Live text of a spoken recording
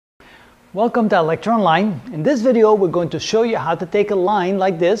Welcome to Lecture Online. In this video we're going to show you how to take a line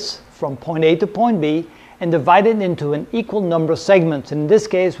like this from point A to point B and divide it into an equal number of segments. In this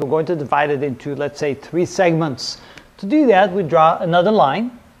case we're going to divide it into, let's say, 3 segments. To do that we draw another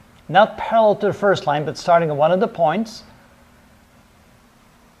line, not parallel to the first line but starting at one of the points,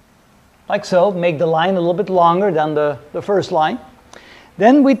 like so. Make the line a little bit longer than the first line.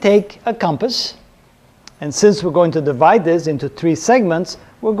 Then we take a compass, and since we're going to divide this into 3 segments,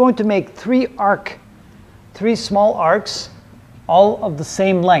 we're going to make 3 small arcs, all of the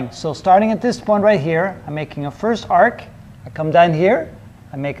same length. So starting at this point right here, I'm making a first arc, I come down here,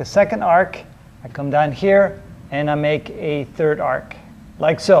 I make a second arc, I come down here, and I make a third arc,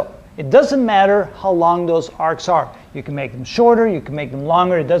 like so. It doesn't matter how long those arcs are. You can make them shorter, you can make them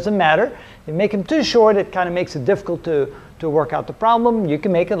longer, it doesn't matter. If you make them too short, it kind of makes it difficult to work out the problem. You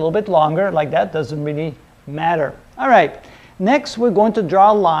can make it a little bit longer, like that, doesn't really matter. All right. Next, we're going to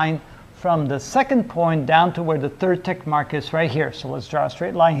draw a line from the second point down to where the third tick mark is right here. So let's draw a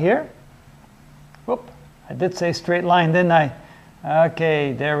straight line here. Whoop, I did say straight line, didn't I?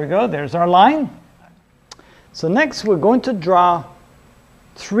 Okay, there we go. There's our line. So next, we're going to draw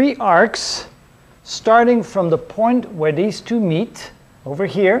 3 arcs starting from the point where these two meet over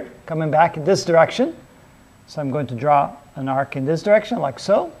here, coming back in this direction. So I'm going to draw an arc in this direction, like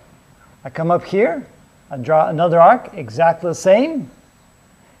so. I come up here. I draw another arc exactly the same,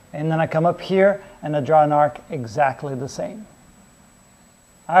 and then I come up here and I draw an arc exactly the same.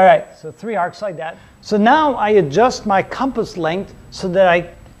 All right, so 3 arcs like that. So now I adjust my compass length so that I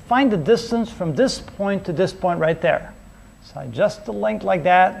find the distance from this point to this point right there. So I adjust the length like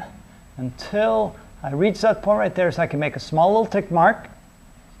that until I reach that point right there, so I can make a small little tick mark.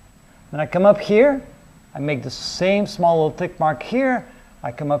 Then I come up here, I make the same small little tick mark here,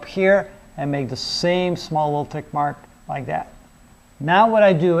 I come up here and make the same small little tick mark like that. Now what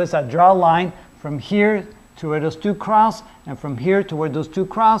I do is I draw a line from here to where those two cross, and from here to where those two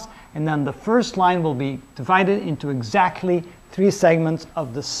cross, and then the first line will be divided into exactly 3 segments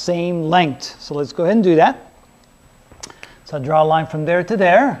of the same length. So let's go ahead and do that. So I draw a line from there to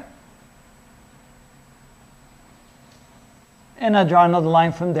there, and I draw another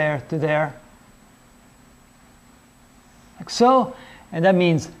line from there to there, like so. And that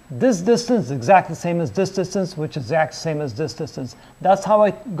means this distance is exactly the same as this distance, which is exactly the same as this distance. That's how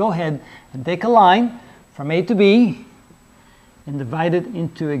I go ahead and take a line from A to B and divide it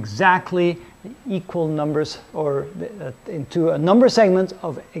into exactly equal numbers, or into a number of segments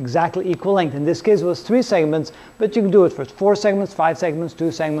of exactly equal length. In this case it was 3 segments, but you can do it for 4 segments, 5 segments,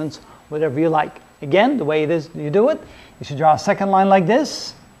 2 segments, whatever you like. Again, the way it is you do it, you should draw a second line like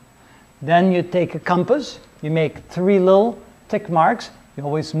this. Then you take a compass, you make 3 little tick marks. You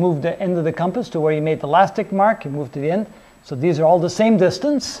always move the end of the compass to where you made the last tick mark, you move to the end. So these are all the same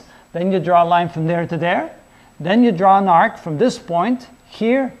distance. Then you draw a line from there to there. Then you draw an arc from this point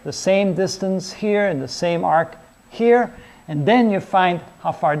here, the same distance here, and the same arc here. And then you find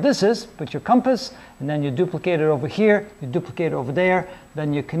how far this is, put your compass, and then you duplicate it over here, you duplicate it over there,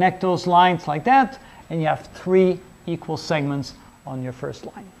 then you connect those lines like that, and you have 3 equal segments on your first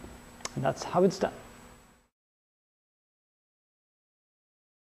line. And that's how it's done.